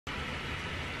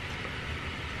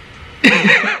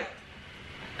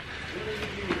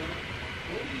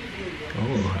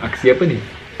Oh, aksi apa ni?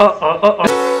 Oh.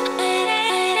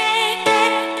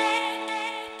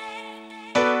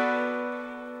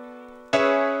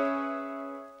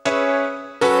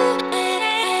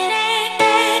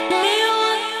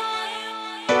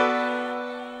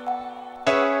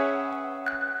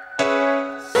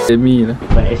 Me lah.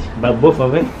 But both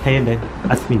of it higher than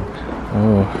Asmin.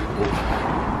 Oh,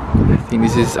 I think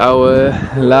this is our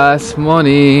last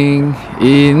morning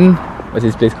in, what's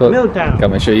this place called? Milltown.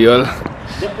 Come and show you all.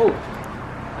 Oh.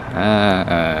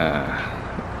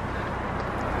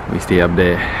 We stay up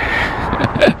there.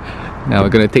 Now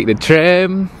we're gonna take the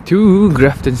tram to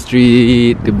Grafton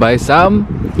Street to buy some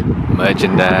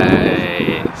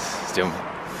merchandise. Jom.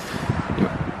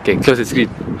 Okay, close the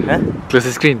screen. Huh? Close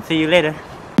the screen. See you later.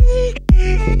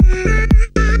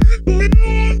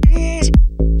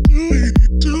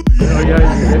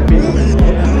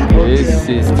 This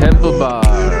is Temple Bar,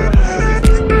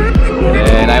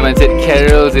 and Iman said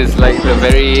Carol's is like a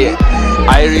very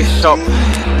Irish shop,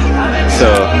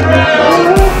 so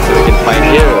we can find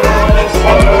here.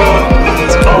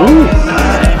 Ooh.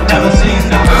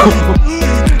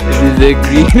 This is the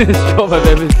greenest shop I've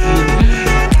ever seen.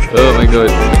 Oh my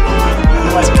god!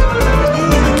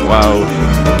 Wow.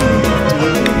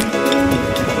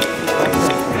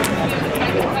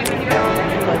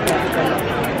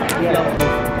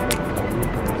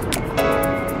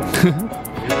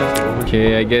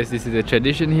 Okay, I guess this is a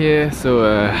tradition here, so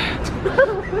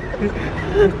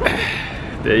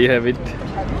there you have it.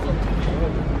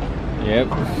 Yep.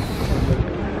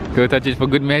 Go touch it for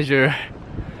good measure.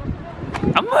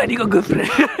 Amma, you got good friend.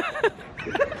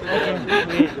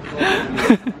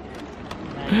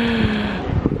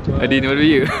 Adin, what about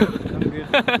you?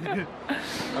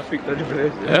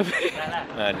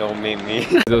 Don't make me.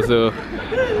 He's also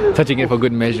touching it for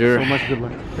good measure. So much good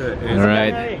luck.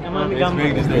 Alright.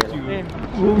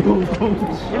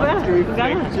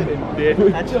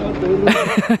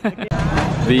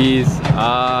 These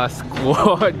are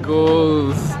squad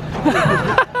goals.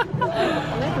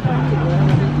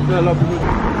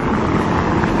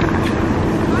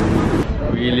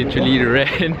 We literally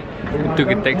ran and took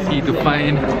a taxi to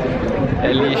find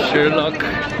ALLIE Sherlock.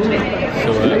 So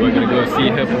we're gonna go see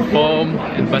her perform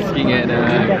and busking at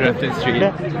Grafton Street.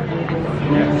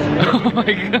 Oh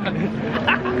my god!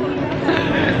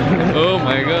 Oh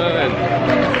my god!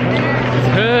 It's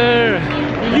her!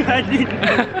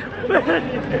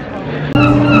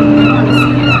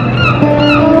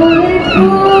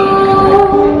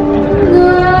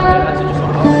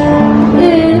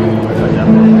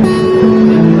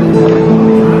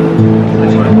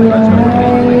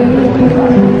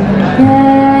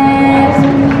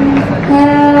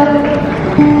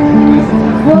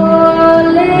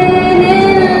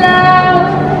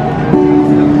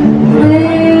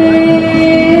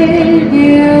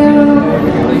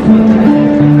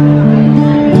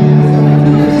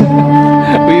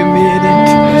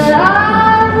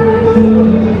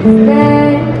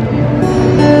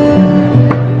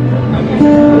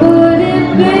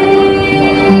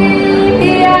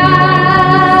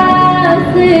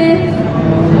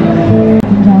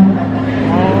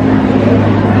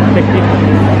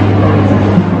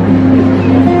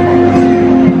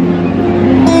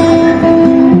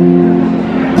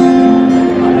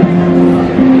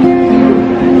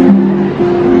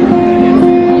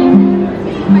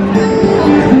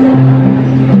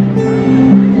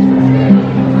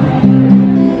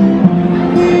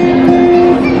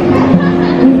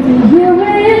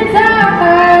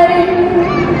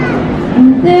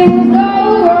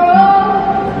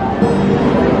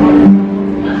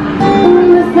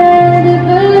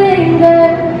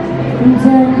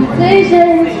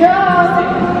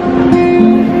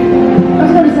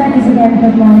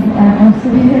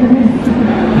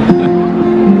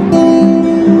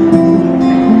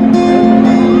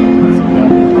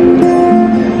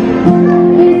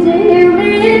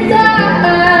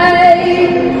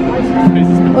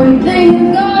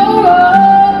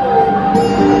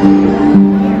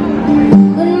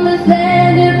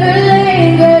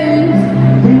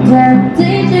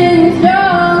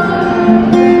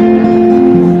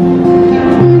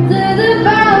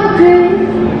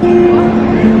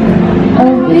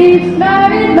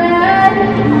 Married man,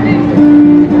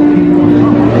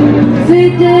 we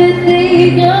did.